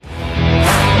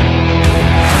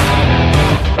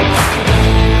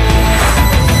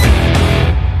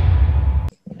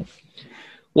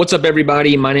What's up,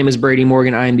 everybody? My name is Brady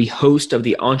Morgan. I am the host of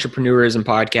the Entrepreneurism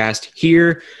Podcast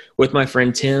here with my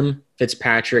friend Tim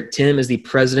Fitzpatrick. Tim is the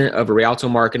president of Rialto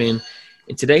Marketing,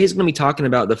 and today he's going to be talking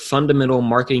about the fundamental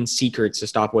marketing secrets to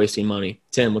stop wasting money.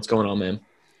 Tim, what's going on, man?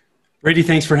 Brady,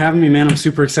 thanks for having me, man. I'm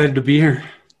super excited to be here.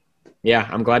 Yeah,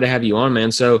 I'm glad to have you on,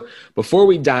 man. So before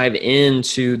we dive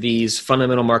into these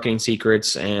fundamental marketing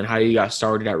secrets and how you got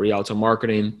started at Rialto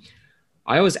Marketing,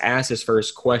 I always ask this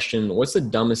first question: what's the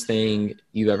dumbest thing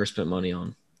you've ever spent money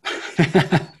on?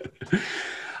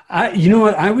 You know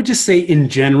what? I would just say in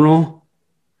general,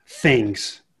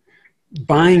 things.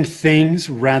 Buying things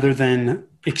rather than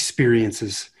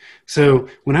experiences. So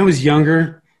when I was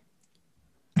younger,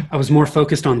 I was more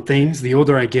focused on things. The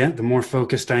older I get, the more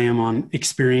focused I am on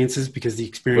experiences, because the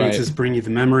experiences bring you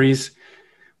the memories.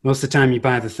 Most of the time you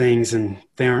buy the things and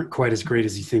they aren't quite as great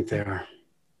as you think they are.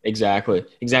 Exactly.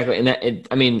 And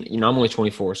I'm only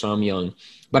 24, so I'm young,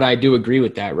 but I do agree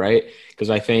with that, right? Because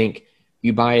I think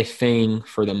you buy a thing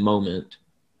for the moment,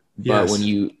 but when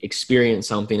you experience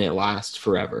something, it lasts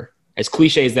forever. As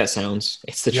cliche as that sounds,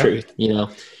 it's the truth, you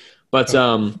know? But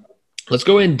let's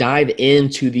go ahead and dive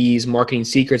into these marketing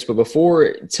secrets. But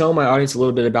before, tell my audience a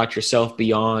little bit about yourself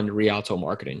beyond Rialto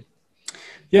Marketing.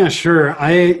 Yeah, sure.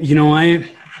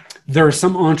 There are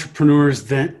some entrepreneurs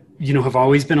that have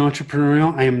always been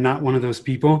entrepreneurial. I am not one of those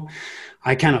people.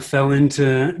 I kind of fell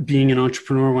into being an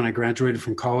entrepreneur when I graduated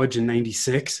from college in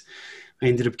 96. I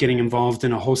ended up getting involved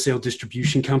in a wholesale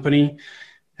distribution company,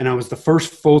 and I was the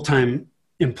first full-time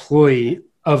employee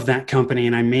of that company,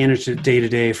 and I managed it day to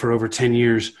day for over 10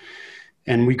 years.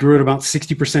 And we grew at about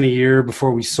 60% a year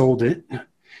before we sold it.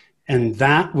 And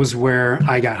that was where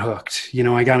I got hooked.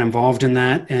 I got involved in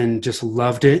that and just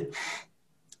loved it.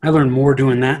 I learned more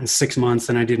doing that in 6 months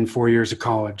than I did in 4 years of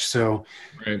college. So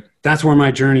that's where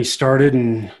my journey started,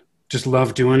 and just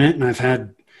love doing it. And I've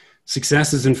had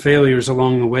successes and failures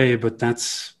along the way, but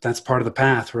that's part of the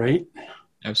path, right?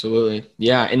 Absolutely.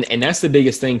 Yeah. And that's the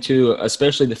biggest thing too,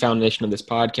 especially the foundation of this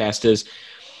podcast is,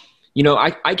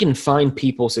 I can find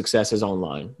people's successes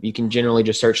online. You can generally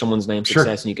just search someone's name,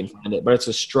 success, and you can find it, but it's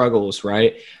the struggles,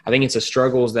 right? I think it's the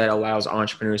struggles that allows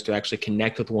entrepreneurs to actually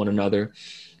connect with one another,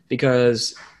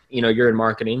 because you're in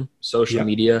marketing, social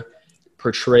media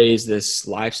portrays this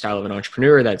lifestyle of an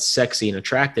entrepreneur that's sexy and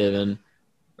attractive. And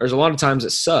there's a lot of times it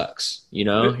sucks. You're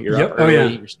up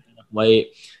early, you're staying up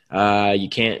late. You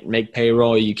can't make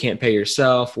payroll. You can't pay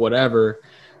yourself, whatever.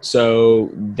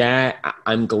 So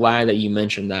I'm glad that you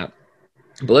mentioned that.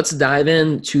 But let's dive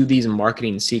into these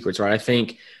marketing secrets, right? I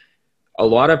think a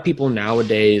lot of people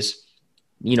nowadays,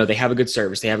 they have a good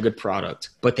service, they have a good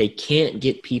product, but they can't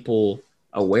get people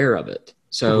aware of it.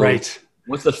 So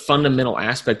what's the fundamental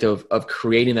aspect of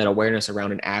creating that awareness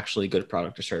around an actually good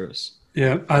product or service?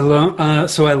 Yeah, I love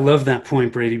that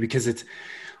point, Brady, because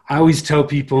I always tell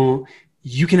people,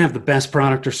 you can have the best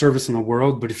product or service in the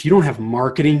world, but if you don't have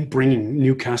marketing bringing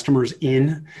new customers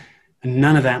in,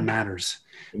 none of that matters.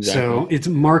 Exactly.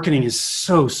 So marketing is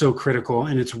so critical,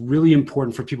 and it's really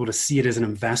important for people to see it as an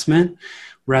investment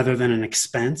rather than an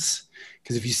expense.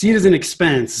 Because if you see it as an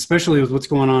expense, especially with what's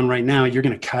going on right now, you're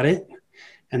going to cut it.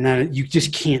 And that you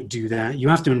just can't do that. You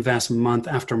have to invest month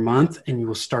after month, and you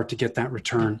will start to get that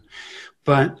return.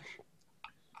 But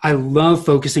I love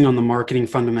focusing on the marketing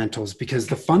fundamentals, because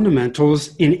the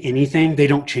fundamentals in anything, they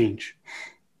don't change.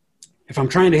 If I'm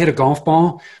trying to hit a golf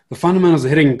ball, the fundamentals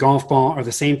of hitting a golf ball are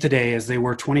the same today as they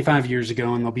were 25 years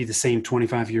ago, and they'll be the same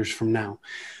 25 years from now.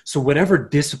 So whatever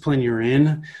discipline you're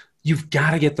in, you've got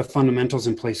to get the fundamentals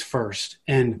in place first.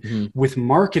 And with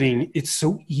marketing, it's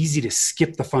so easy to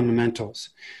skip the fundamentals.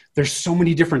 There's so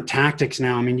many different tactics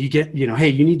now. I mean, you get, hey,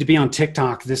 you need to be on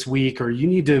TikTok this week, or you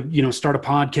need to, start a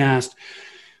podcast.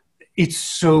 It's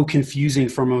so confusing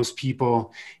for most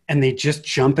people, and they just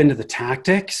jump into the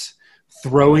tactics,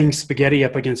 throwing spaghetti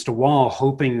up against a wall,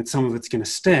 hoping that some of it's going to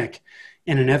stick.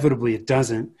 And inevitably it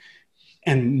doesn't.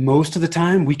 And most of the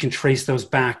time we can trace those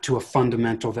back to a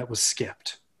fundamental that was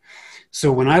skipped. So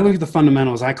when I look at the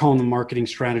fundamentals, I call them the marketing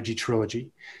strategy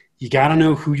trilogy. You got to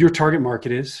know who your target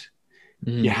market is.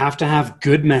 You have to have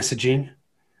good messaging.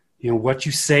 What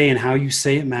you say and how you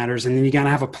say it matters. And then you got to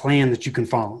have a plan that you can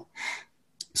follow.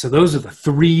 So those are the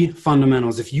three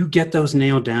fundamentals. If you get those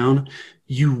nailed down,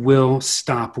 you will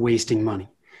stop wasting money,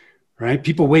 right?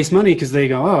 People waste money because they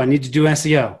go, I need to do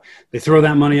SEO. They throw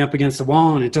that money up against the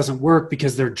wall, and it doesn't work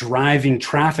because they're driving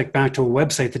traffic back to a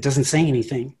website that doesn't say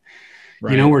anything.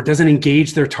 Or it doesn't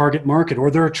engage their target market, or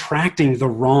they're attracting the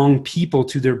wrong people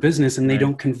to their business and they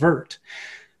don't convert.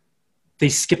 They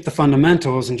skip the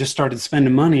fundamentals and just started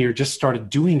spending money or just started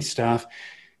doing stuff.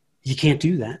 You can't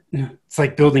do that. It's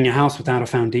like building a house without a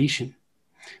foundation.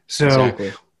 So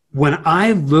when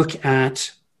I look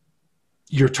at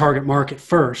your target market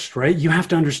first, right, you have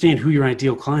to understand who your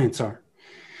ideal clients are.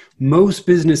 Most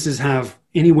businesses have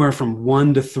anywhere from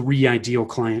 1 to 3 ideal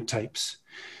client types.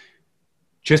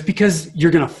 Just because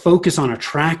you're going to focus on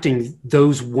attracting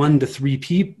those 1 to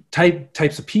 3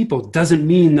 types of people doesn't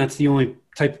mean that's the only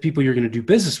type of people you're going to do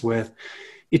business with.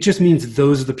 It just means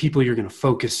those are the people you're going to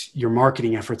focus your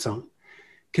marketing efforts on.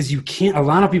 Because you can't, a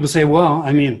lot of people say, well,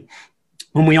 I mean,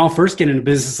 when we all first get into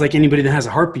business, like anybody that has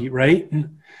a heartbeat, right?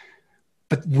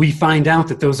 But we find out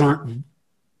that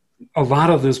a lot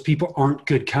of those people aren't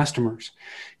good customers,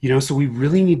 so we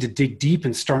really need to dig deep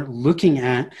and start looking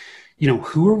at,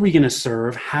 who are we going to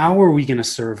serve? How are we going to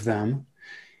serve them?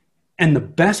 And the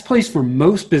best place for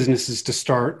most businesses to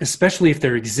start, especially if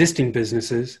they're existing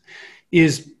businesses,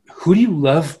 is who do you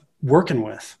love working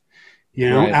with,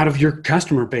 right. Out of your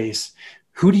customer base?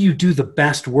 Who do you do the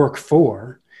best work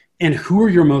for? And who are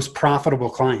your most profitable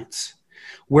clients?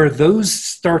 Where those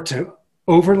start to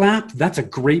overlap, that's a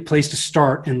great place to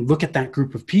start and look at that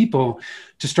group of people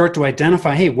to start to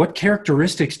identify, hey, what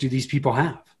characteristics do these people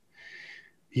have?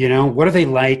 What are they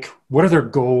like? What are their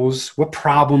goals? What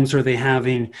problems are they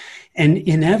having? And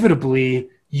inevitably,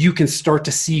 you can start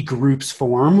to see groups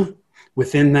form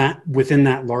within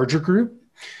that larger group.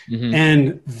 Mm-hmm.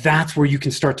 And that's where you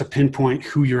can start to pinpoint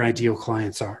who your ideal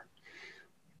clients are.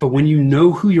 But when you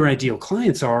know who your ideal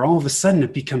clients are, all of a sudden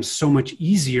it becomes so much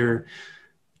easier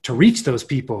to reach those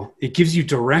people. It gives you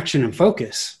direction and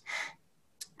focus,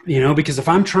 because if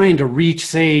I'm trying to reach,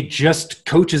 say, just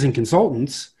coaches and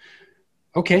consultants,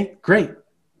 okay, great.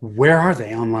 Where are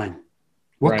they online?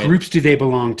 What right. groups do they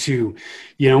belong to?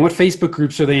 What Facebook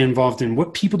groups are they involved in?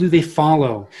 What people do they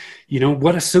follow?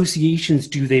 What associations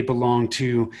do they belong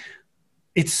to?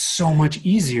 It's so much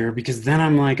easier because then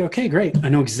I'm like, okay, great. I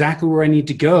know exactly where I need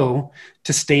to go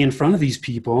to stay in front of these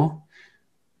people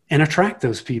and attract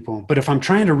those people. But if I'm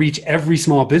trying to reach every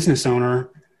small business owner,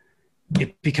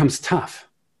 it becomes tough,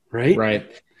 right?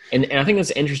 Right. And I think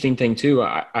that's an interesting thing too.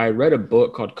 I read a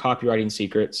book called Copywriting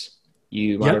Secrets.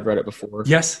 You might have read it before.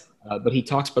 Yes. But he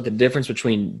talks about the difference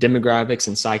between demographics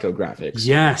and psychographics.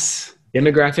 Yes.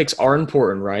 Demographics are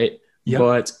important, right? Yep.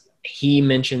 But he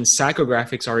mentions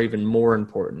psychographics are even more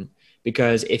important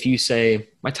because if you say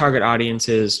my target audience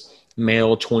is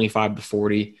male 25 to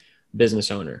 40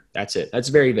 business owner, that's it. That's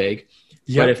very vague.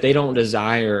 Yep. But if they don't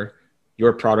desire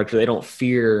your product or they don't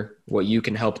fear what you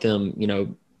can help them,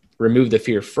 remove the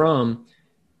fear from,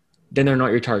 then they're not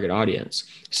your target audience.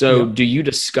 So do you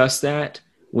discuss that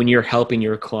when you're helping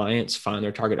your clients find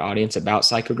their target audience about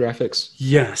psychographics?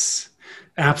 Yes,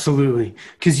 absolutely.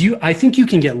 Because I think you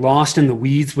can get lost in the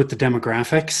weeds with the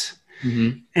demographics.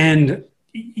 Mm-hmm. And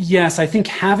yes, I think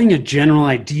having a general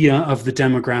idea of the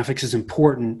demographics is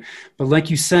important. But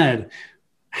like you said,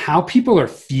 how people are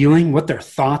feeling, what their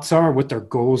thoughts are, what their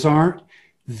goals are,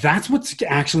 that's what's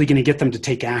actually going to get them to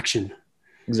take action.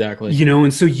 Exactly.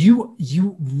 And so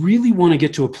you really want to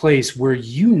get to a place where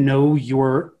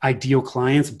your ideal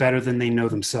clients better than they know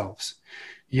themselves,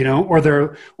 or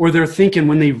they're thinking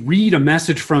when they read a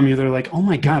message from you, they're like, oh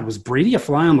my God, was Brady a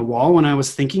fly on the wall when I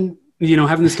was thinking,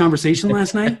 having this conversation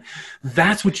last night?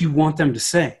 That's what you want them to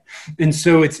say. And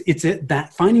so it's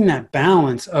that finding that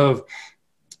balance of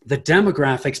the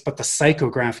demographics, but the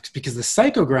psychographics, because the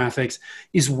psychographics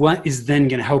is what is then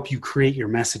going to help you create your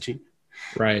messaging.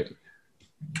 Right.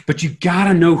 But you got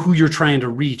to know who you're trying to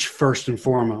reach first and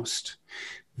foremost.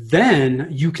 Then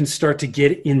you can start to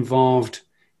get involved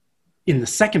in the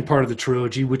second part of the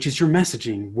trilogy, which is your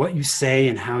messaging, what you say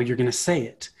and how you're going to say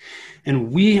it.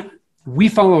 And we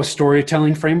follow a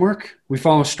storytelling framework. We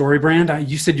follow StoryBrand.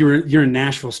 You said you're in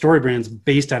Nashville. StoryBrand's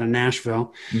based out of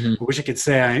Nashville. Mm-hmm. I wish I could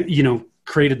say I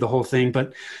created the whole thing,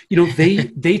 but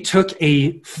they took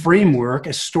a framework,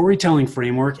 a storytelling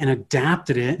framework, and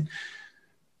adapted it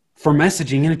for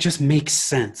messaging, and it just makes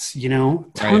sense.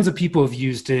 Tons of people have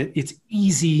used it. It's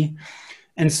easy.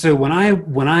 And so when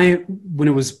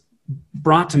it was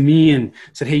brought to me and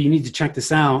said, hey, you need to check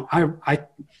this out,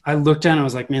 I looked at it and I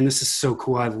was like, man, this is so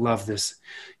cool. I love this.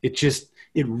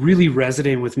 It really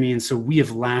resonated with me. And so we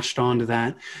have latched onto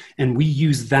that, and we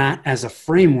use that as a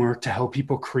framework to help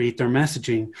people create their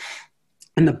messaging.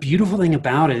 And the beautiful thing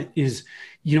about it is,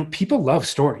 people love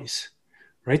stories.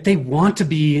 Right? They want to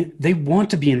be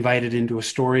invited into a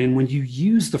story. And when you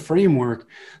use the framework,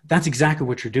 that's exactly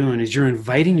what you're doing, is you're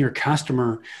inviting your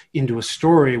customer into a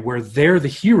story where they're the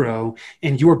hero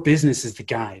and your business is the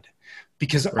guide.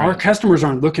 Because our customers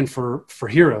aren't looking for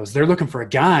heroes. They're looking for a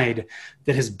guide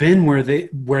that has been where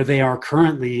they are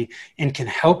currently and can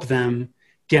help them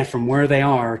get from where they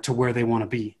are to where they want to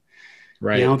be.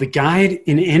 Right. The guide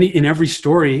in every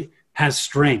story has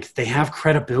strength. They have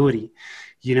credibility.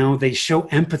 You know, they show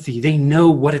empathy. They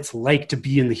know what it's like to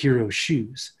be in the hero's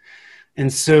shoes.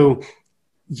 And so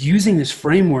using this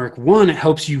framework, one, it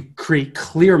helps you create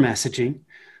clear messaging.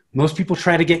 Most people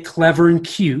try to get clever and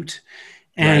cute.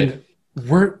 And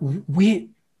we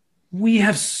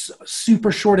have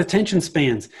super short attention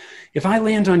spans. If I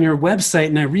land on your website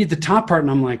and I read the top part and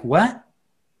I'm like, what?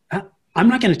 I'm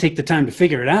not going to take the time to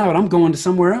figure it out. I'm going to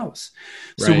somewhere else.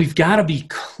 So we've got to be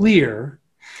clear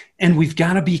and we've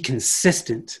got to be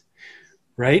consistent,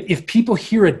 right? If people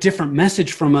hear a different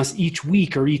message from us each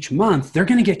week or each month, they're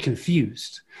going to get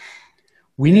confused.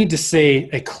 We need to say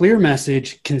a clear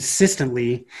message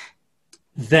consistently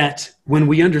that when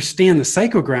we understand the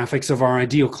psychographics of our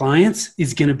ideal clients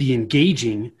is going to be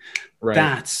engaging.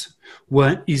 That's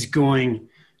what is going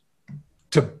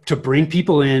to bring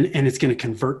people in, and it's going to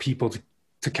convert people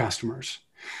to customers.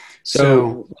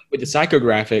 So with the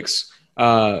psychographics,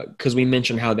 because we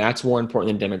mentioned how that's more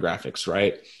important than demographics,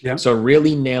 right? Yeah. So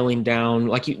really nailing down,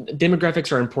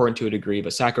 demographics are important to a degree,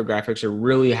 but psychographics are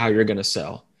really how you're going to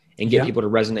sell and get people to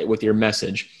resonate with your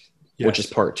message, which is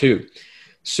part two.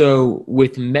 So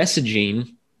with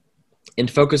messaging and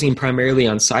focusing primarily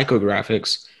on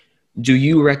psychographics, do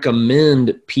you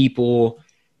recommend people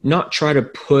not try to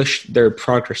push their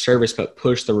product or service, but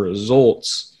push the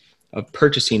results of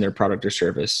purchasing their product or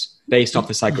service based off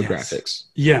the psychographics?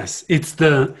 Yes. It's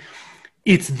the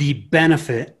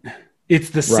benefit. It's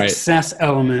the success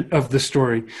element of the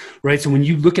story, right? So when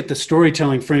you look at the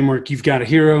storytelling framework, you've got a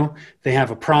hero, they have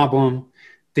a problem,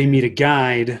 they meet a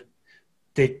guide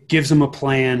that gives them a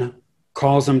plan,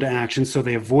 calls them to action so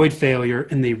they avoid failure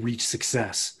and they reach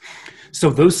success.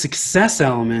 So those success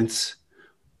elements,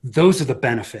 those are the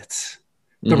benefits,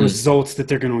 the results that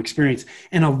they're going to experience.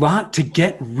 And a lot, to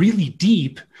get really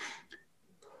deep,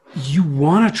 you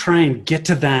want to try and get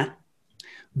to that,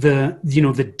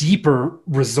 the deeper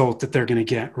result that they're going to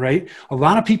get, right? A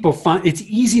lot of people find it's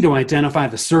easy to identify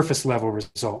the surface level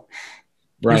result.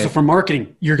 Right. So for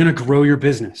marketing, you're going to grow your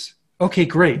business. Okay,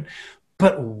 great.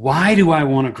 But why do I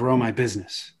want to grow my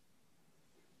business?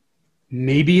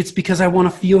 Maybe it's because I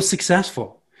want to feel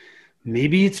successful.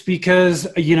 Maybe it's because,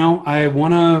 I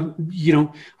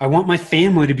want my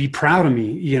family to be proud of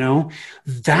me.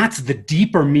 That's the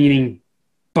deeper meaning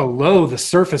below the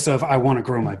surface of I want to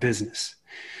grow my business.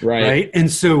 Right.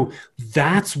 And so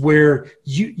that's where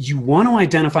you want to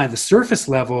identify the surface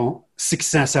level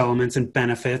success elements and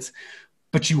benefits,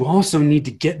 but you also need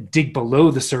to dig below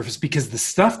the surface, because the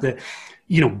stuff that,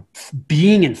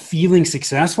 being and feeling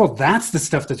successful, that's the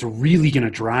stuff that's really going to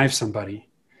drive somebody.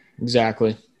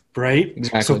 Exactly. Right.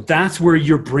 Exactly. So that's where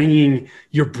you're bringing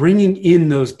in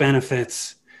those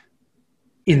benefits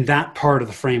in that part of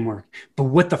the framework. But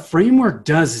what the framework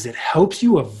does is it helps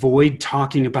you avoid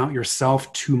talking about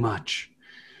yourself too much.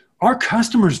 Our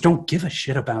customers don't give a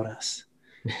shit about us.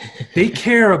 They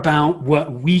care about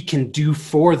what we can do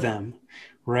for them,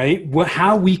 right?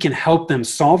 How we can help them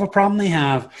solve a problem they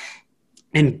have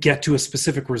and get to a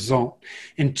specific result.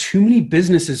 And too many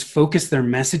businesses focus their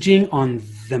messaging on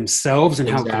themselves and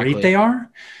how great they are.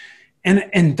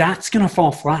 And that's going to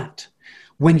fall flat.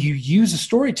 When you use a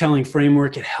storytelling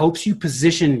framework, it helps you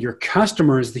position your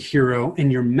customer as the hero,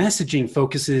 and your messaging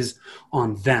focuses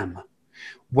on them.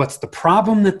 What's the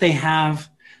problem that they have?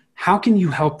 How can you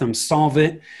help them solve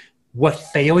it? What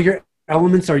failure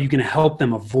elements are you going to help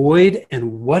them avoid?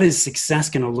 And what is success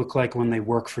going to look like when they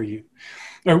work for you?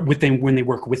 Or when they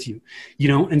work with you,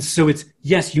 And so it's,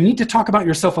 yes, you need to talk about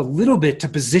yourself a little bit to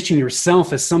position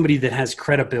yourself as somebody that has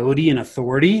credibility and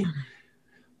authority,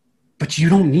 but you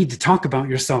don't need to talk about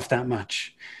yourself that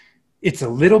much. It's a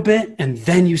little bit, and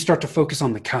then you start to focus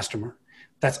on the customer.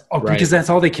 Because that's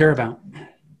all they care about.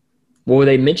 Well,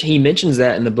 he mentions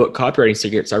that in the book Copywriting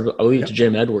Secrets. I believe it's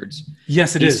Jim Edwards.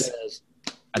 Yes, it is. Says,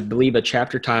 I believe a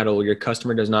chapter title, Your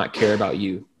Customer Does Not Care About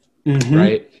You,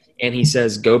 right? And he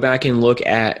says, go back and look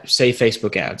at, say,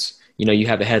 Facebook ads. You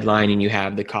have the headline and you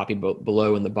have the copy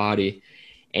below in the body.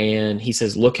 And he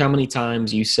says, look how many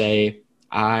times you say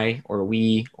I or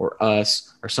we or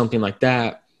us or something like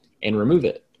that, and remove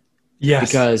it. Yes.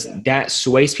 Because that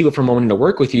sways people from wanting to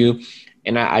work with you.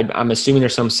 And I'm assuming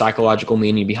there's some psychological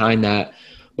meaning behind that.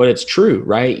 But it's true,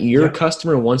 right? Your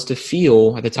customer wants to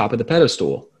feel at the top of the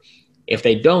pedestal. If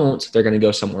they don't, they're going to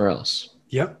go somewhere else.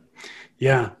 Yep.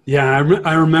 Yeah.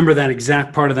 I remember that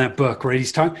exact part of that book, right?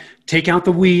 He's talking, take out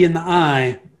the we and the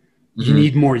I. You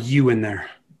need more you in there.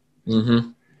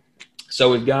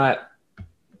 So we've got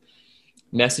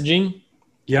messaging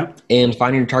and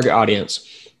finding your target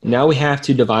audience. Now we have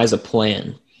to devise a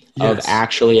plan of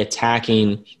actually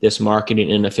attacking this marketing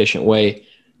in an efficient way.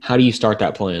 How do you start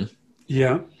that plan?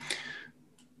 Yeah.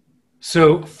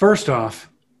 So first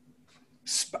off,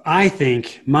 I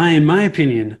think, in my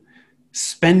opinion,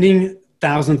 spending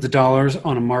thousands of dollars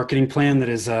on a marketing plan that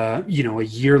is a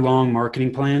year-long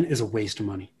marketing plan is a waste of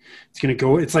money.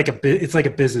 It's like a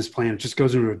business plan. It just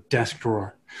goes into a desk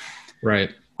drawer.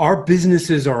 Right. Our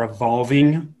businesses are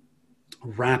evolving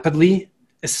rapidly,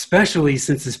 especially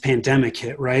since this pandemic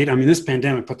hit, right? I mean, this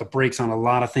pandemic put the brakes on a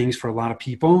lot of things for a lot of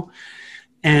people.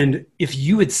 And if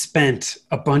you had spent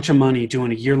a bunch of money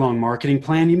doing a year-long marketing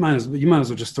plan, you might as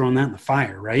well just throw that in the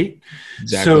fire, right?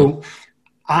 Exactly. So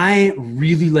I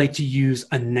really like to use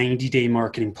a 90-day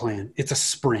marketing plan. It's a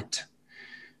sprint.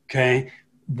 Okay.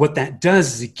 What that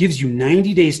does is it gives you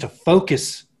 90 days to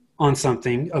focus on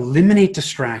something, eliminate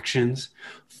distractions,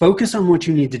 focus on what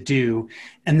you need to do.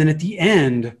 And then at the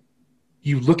end,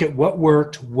 you look at what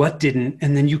worked, what didn't,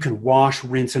 and then you can wash,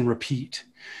 rinse, and repeat.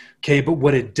 Okay. But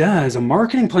what it does, a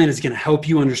marketing plan is going to help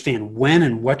you understand when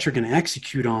and what you're going to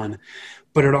execute on,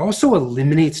 but it also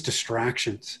eliminates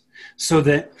distractions so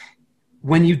that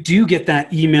when you do get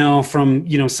that email from,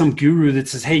 some guru that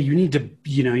says, hey, you need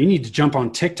to jump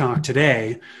on TikTok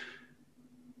today,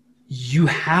 you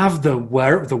have the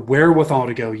wherewithal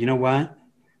to go, you know what?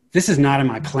 This is not in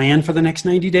my plan for the next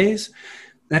 90 days.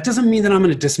 That doesn't mean that I'm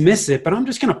going to dismiss it, but I'm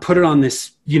just going to put it on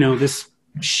this, this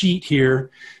sheet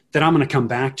here that I'm going to come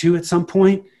back to at some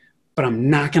point, but I'm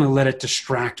not going to let it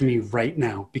distract me right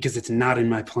now because it's not in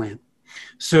my plan.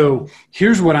 So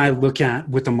here's what I look at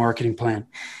with the marketing plan.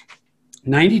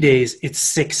 90 days, it's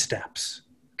 6 steps.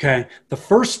 Okay. The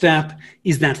first step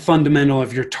is that fundamental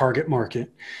of your target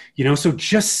market. So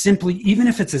just simply, even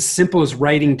if it's as simple as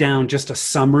writing down just a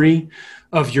summary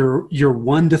of your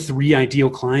 1 to 3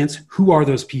 ideal clients, who are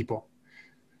those people?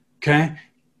 Okay.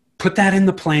 Put that in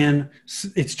the plan.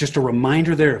 It's just a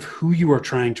reminder there of who you are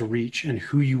trying to reach and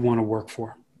who you want to work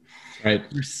for. Right.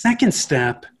 Your second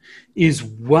step is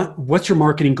what's your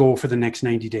marketing goal for the next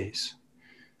 90 days?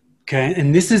 Okay.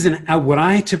 And this is what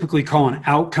I typically call an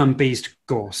outcome-based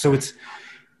goal. So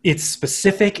it's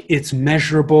specific, it's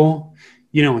measurable,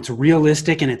 it's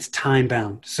realistic, and it's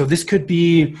time-bound. So this could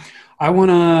be, I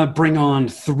want to bring on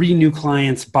 3 new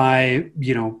clients by,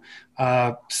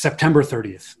 September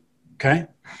 30th. Okay.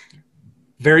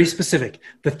 Very specific.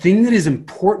 The thing that is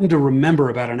important to remember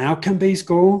about an outcome-based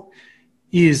goal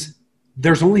is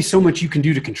there's only so much you can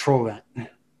do to control that.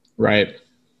 Right.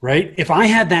 Right? If I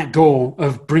had that goal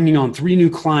of bringing on 3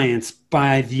 new clients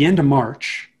by the end of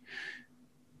March,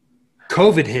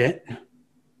 COVID hit,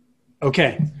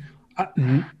 okay,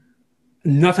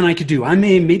 nothing I could do.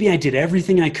 Maybe I did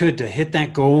everything I could to hit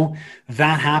that goal.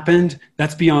 That happened.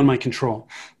 That's beyond my control.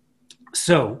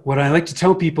 So what I like to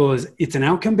tell people is it's an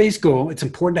outcome-based goal. It's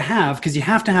important to have because you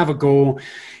have to have a goal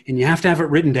and you have to have it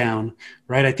written down,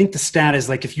 right? I think the stat is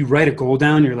like if you write a goal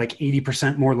down, you're like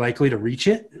 80% more likely to reach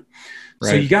it. Right.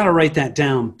 So you got to write that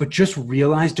down, but just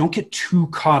realize, don't get too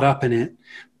caught up in it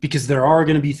because there are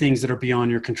going to be things that are beyond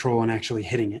your control and actually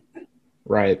hitting it.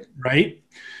 Right. Right.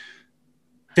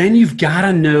 Then you've got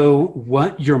to know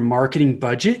what your marketing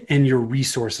budget and your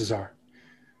resources are.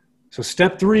 So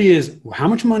step 3 is how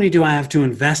much money do I have to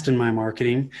invest in my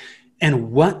marketing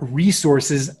and what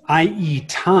resources, i.e.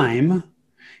 time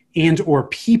and or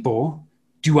people,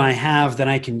 do I have that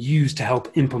I can use to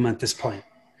help implement this plan?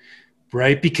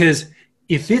 Right. Because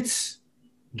if it's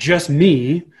just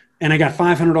me and I got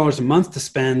 $500 a month to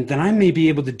spend, then I may be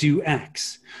able to do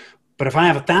X. But if I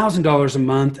have $1,000 a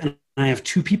month and I have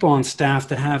 2 people on staff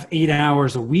that have 8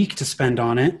 hours a week to spend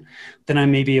on it, then I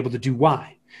may be able to do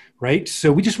Y, right?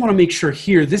 So we just want to make sure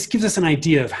here, this gives us an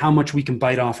idea of how much we can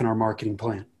bite off in our marketing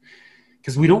plan.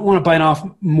 Because we don't want to bite off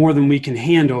more than we can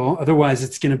handle. Otherwise,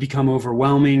 it's going to become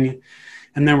overwhelming.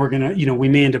 And then we're going to, we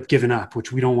may end up giving up,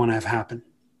 which we don't want to have happen.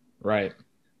 Right.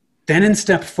 Then in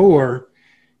step 4,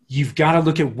 you've got to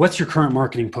look at what's your current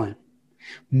marketing plan.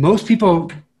 Most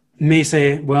people may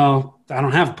say, well, I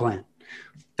don't have a plan.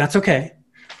 That's okay,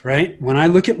 right? When I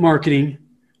look at marketing,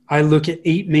 I look at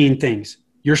 8 main things.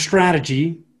 Your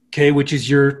strategy, okay, which is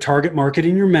your target market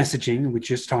and your messaging, we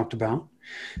just talked about.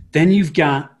 Then you've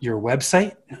got your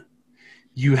website.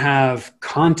 You have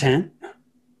content.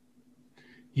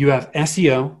 You have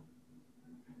SEO.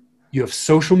 You have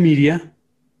social media.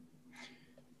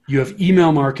 You have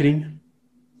email marketing.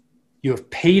 You have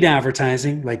paid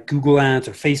advertising like Google ads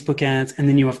or Facebook ads. And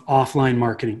then you have offline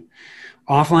marketing.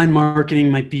 Offline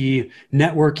marketing might be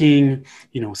networking,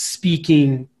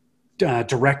 speaking,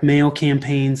 direct mail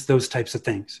campaigns, those types of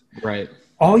things. Right.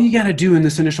 All you got to do in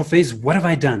this initial phase is what have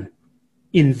I done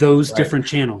in those different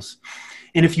channels?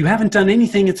 And if you haven't done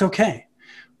anything, it's okay.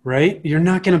 right? You're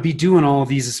not going to be doing all of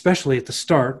these, especially at the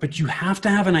start, but you have to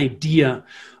have an idea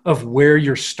of where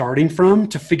you're starting from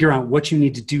to figure out what you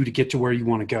need to do to get to where you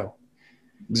want to go.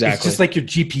 Exactly. It's just like your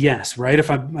GPS, right? If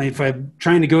I'm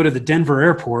trying to go to the Denver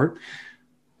airport,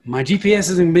 my GPS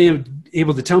isn't being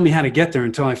able to tell me how to get there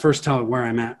until I first tell it where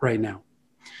I'm at right now.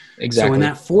 Exactly. So in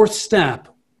that fourth step,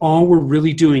 all we're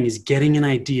really doing is getting an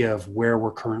idea of where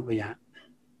we're currently at.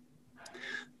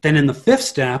 Then in the fifth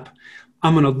step,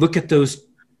 I'm going to look at those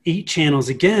 8 channels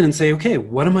again and say, okay,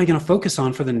 what am I going to focus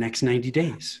on for the next 90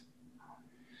 days?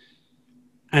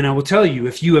 And I will tell you,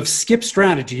 if you have skipped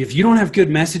strategy, if you don't have good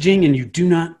messaging and you do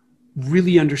not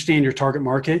really understand your target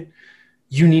market,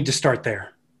 you need to start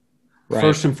there. Right.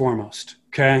 First and foremost.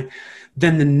 Okay.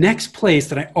 Then the next place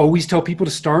that I always tell people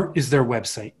to start is their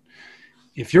website.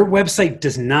 If your website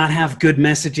does not have good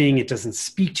messaging, it doesn't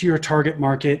speak to your target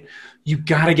market, you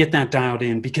got to get that dialed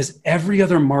in, because every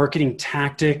other marketing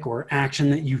tactic or action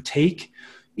that you take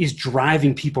is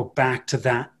driving people back to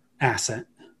that asset.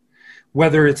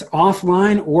 Whether it's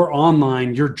offline or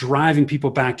online, you're driving people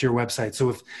back to your website.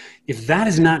 So if that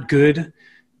is not good,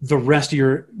 the rest of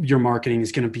your marketing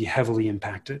is going to be heavily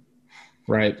impacted.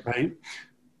 Right.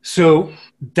 So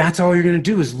that's all you're going to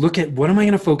do is look at, what am I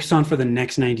going to focus on for the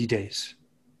next 90 days?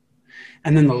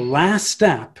 And then the last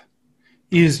step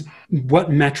is,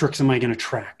 what metrics am I going to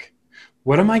track?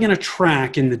 What am I going to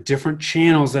track in the different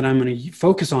channels that I'm going to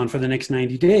focus on for the next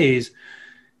 90 days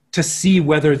to see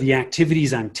whether the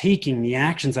activities I'm taking, the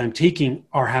actions I'm taking,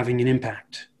 are having an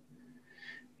impact?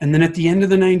 And then at the end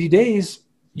of the 90 days,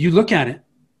 you look at it.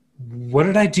 What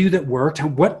did I do that worked?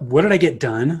 What did I get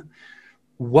done?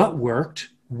 What worked?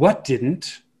 What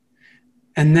didn't?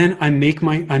 And then I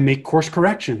make course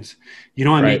corrections.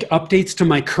 I make updates to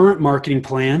my current marketing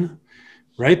plan,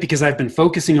 right? Because I've been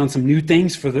focusing on some new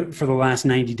things for the last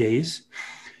 90 days.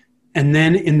 And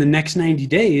then in the next 90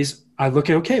 days, I look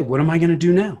at, okay, what am I going to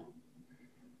do now?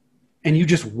 And you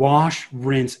just wash,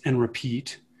 rinse, and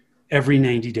repeat every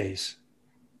 90 days.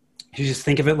 You just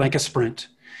think of it like a sprint.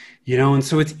 And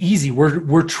so it's easy.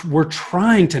 We're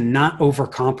trying to not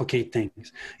overcomplicate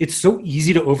things. It's so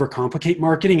easy to overcomplicate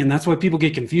marketing, and that's why people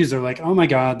get confused. They're like, "Oh my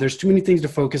God, there's too many things to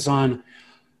focus on.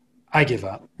 I give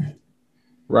up."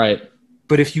 Right.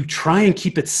 But if you try and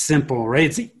keep it simple,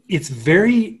 right? It's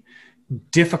very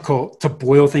difficult to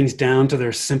boil things down to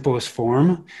their simplest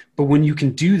form. But when you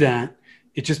can do that,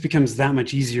 it just becomes that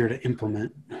much easier to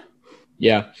implement.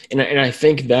 Yeah, and I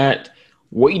think that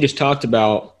what you just talked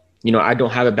about. I don't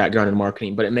have a background in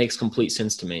marketing, but it makes complete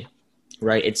sense to me,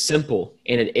 right? It's simple,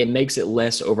 and it makes it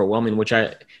less overwhelming, which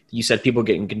you said people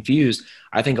getting confused.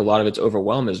 I think a lot of it's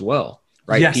overwhelmed as well,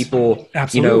 right? Yes, people,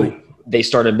 absolutely. They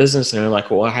start a business and they're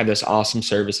like, well, I have this awesome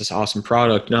service, this awesome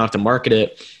product, and I have to market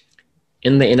it.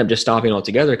 And they end up just stopping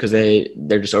altogether because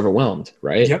they're just overwhelmed,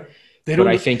 right? Yep. But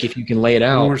I think if you can lay it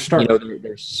out,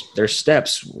 there's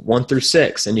steps 1 through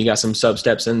 6, and you got some sub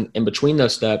steps in between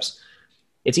those steps.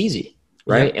 It's easy.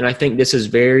 Right. Yeah. And I think this is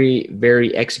very, very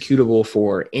executable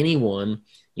for anyone,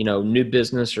 new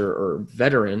business or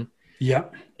veteran. Yeah.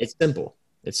 It's simple.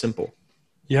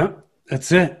 Yeah,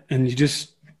 that's it. And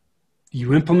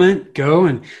you implement, go,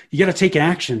 and you got to take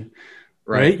action,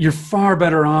 right? You're far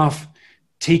better off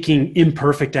taking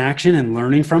imperfect action and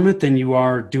learning from it than you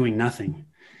are doing nothing.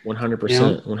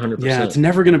 100%. 100%. Yeah. It's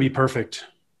never going to be perfect.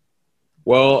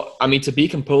 Well, to be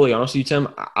completely honest with you, Tim,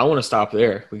 I want to stop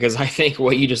there, because I think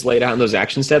what you just laid out in those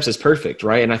action steps is perfect,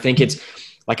 right? And I think it's,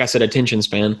 like I said, attention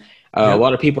span. A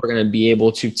lot of people are going to be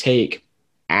able to take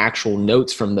actual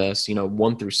notes from this,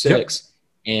 1 through 6,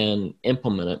 and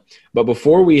implement it. But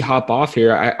before we hop off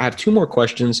here, I have 2 more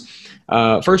questions.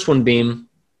 First one being,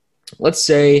 let's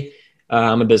say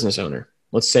I'm a business owner.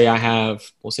 Let's say I have,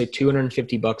 we'll say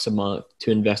 $250 a month to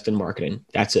invest in marketing.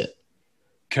 That's it.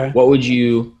 Okay. What would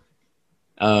you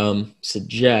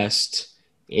suggest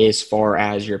as far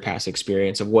as your past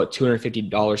experience of what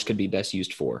 $250 could be best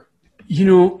used for?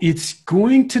 It's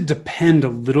going to depend a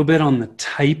little bit on the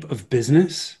type of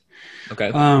business.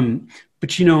 Okay.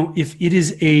 But if it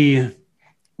is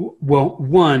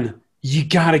one, you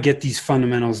got to get these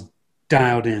fundamentals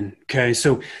dialed in. Okay.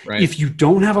 So if you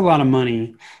don't have a lot of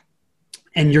money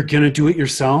and you're going to do it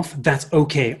yourself, that's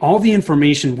okay. All the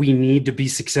information we need to be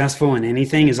successful in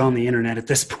anything is on the internet at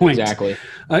this point. Exactly.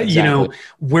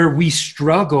 Where we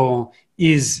struggle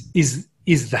is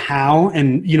the how,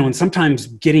 and sometimes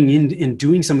getting in and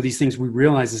doing some of these things we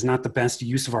realize is not the best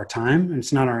use of our time, and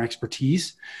it's not our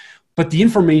expertise, but the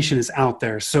information is out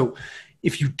there. So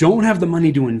if you don't have the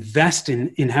money to invest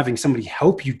in having somebody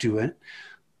help you do it,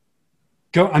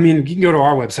 you can go to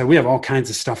our website. We have all kinds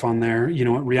of stuff on there, at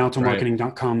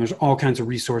rialtomarketing.com. There's all kinds of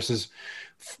resources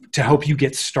to help you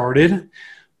get started.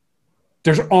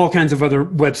 There's all kinds of other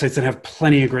websites that have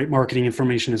plenty of great marketing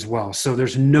information as well. So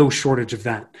there's no shortage of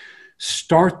that.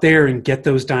 Start there and get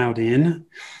those dialed in.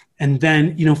 And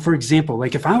then, for example,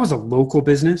 like if I was a local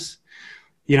business,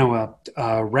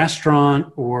 a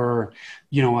restaurant or,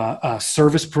 a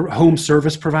home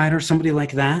service provider, somebody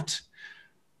like that,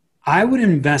 I would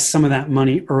invest some of that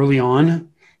money early on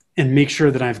and make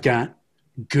sure that I've got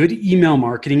good email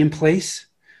marketing in place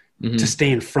to stay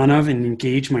in front of and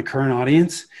engage my current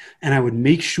audience. And I would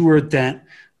make sure that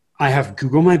I have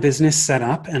Google My Business set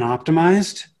up and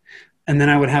optimized. And then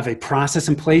I would have a process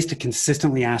in place to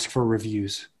consistently ask for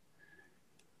reviews.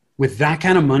 With that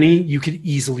kind of money, you could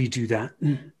easily do that.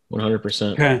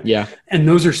 100%. Okay. Yeah. And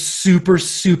those are super,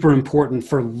 super important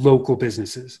for local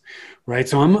businesses, right?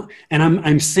 So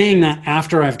I'm saying that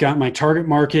after I've got my target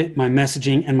market, my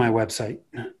messaging, and my website.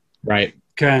 Right.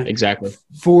 Okay. Exactly.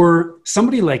 For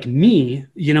somebody like me,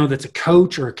 that's a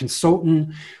coach or a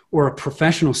consultant or a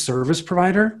professional service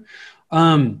provider,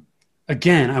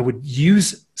 again, I would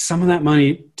use some of that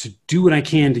money to do what I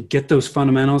can to get those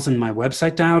fundamentals and my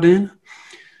website dialed in.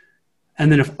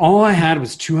 And then if all I had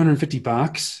was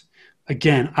 $250,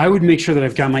 again, I would make sure that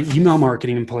I've got my email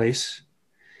marketing in place.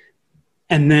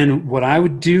 And then what I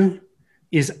would do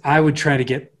is I would try to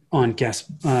get on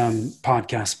guest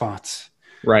podcast spots.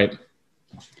 Right.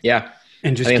 Yeah.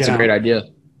 And just I think it's a great idea.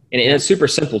 And it's super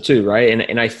simple too, right?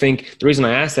 And I think the reason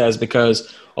I ask that is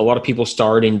because a lot of people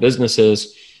starting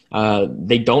businesses,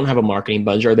 they don't have a marketing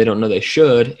budget or they don't know they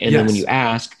should. And then when you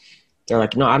ask, they're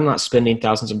like, no, I'm not spending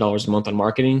thousands of dollars a month on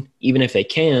marketing. Even if they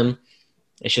can,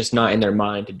 it's just not in their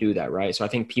mind to do that, right? So I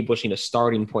think people just need a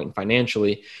starting point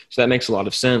financially. So that makes a lot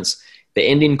of sense. The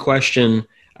ending question,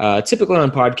 typically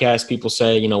on podcasts, people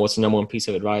say, what's the number one piece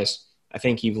of advice? I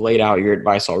think you've laid out your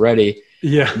advice already.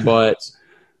 Yeah. But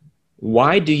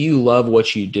why do you love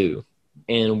what you do?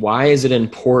 And why is it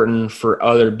important for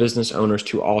other business owners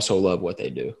to also love what they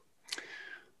do?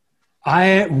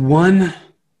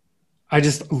 I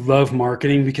just love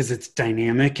marketing because it's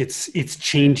dynamic. It's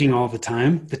changing all the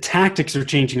time. The tactics are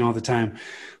changing all the time.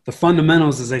 The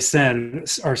fundamentals, as I said,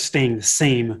 are staying the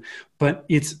same. But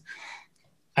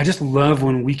I just love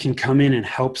when we can come in and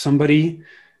help somebody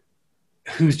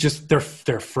who's just they're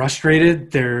frustrated,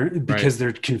 because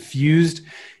they're confused,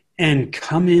 and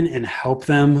come in and help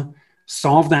them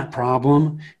solve that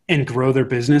problem and grow their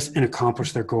business and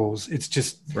accomplish their goals. It's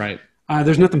just right.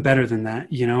 There's nothing better than that.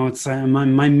 It's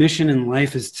my mission in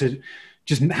life is to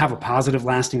just have a positive,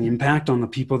 lasting impact on the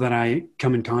people that I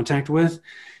come in contact with.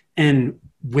 And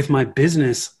with my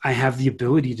business, I have the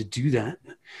ability to do that,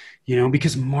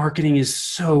 because marketing is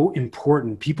so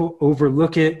important. People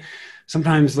overlook it.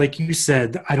 Sometimes, like you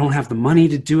said, I don't have the money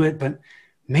to do it, but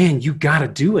man, you got to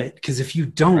do it. Because if you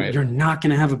don't, you're not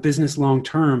going to have a business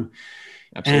long-term.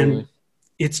 Absolutely. And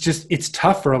it's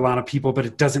tough for a lot of people, but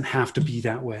it doesn't have to be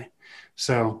that way.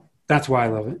 So that's why I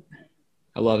love it.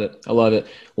 I love it.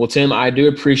 Well, Tim, I do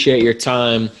appreciate your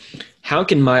time. How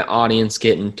can my audience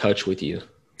get in touch with you?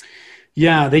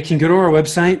 Yeah, they can go to our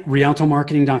website,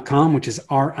 rialtomarketing.com, which is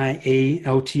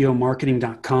RIALTO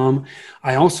marketing.com.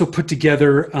 I also put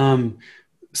together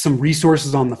some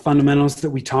resources on the fundamentals that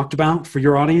we talked about for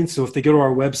your audience. So if they go to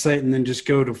our website and then just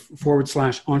go to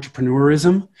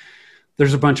 /entrepreneurism,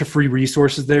 there's a bunch of free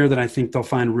resources there that I think they'll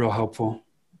find real helpful.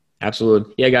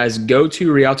 Absolutely. Yeah, guys, go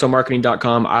to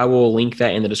rialtomarketing.com. I will link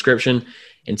that in the description.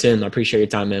 And Tim, I appreciate your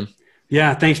time, man.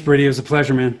 Yeah, thanks, Brady. It was a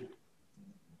pleasure, man.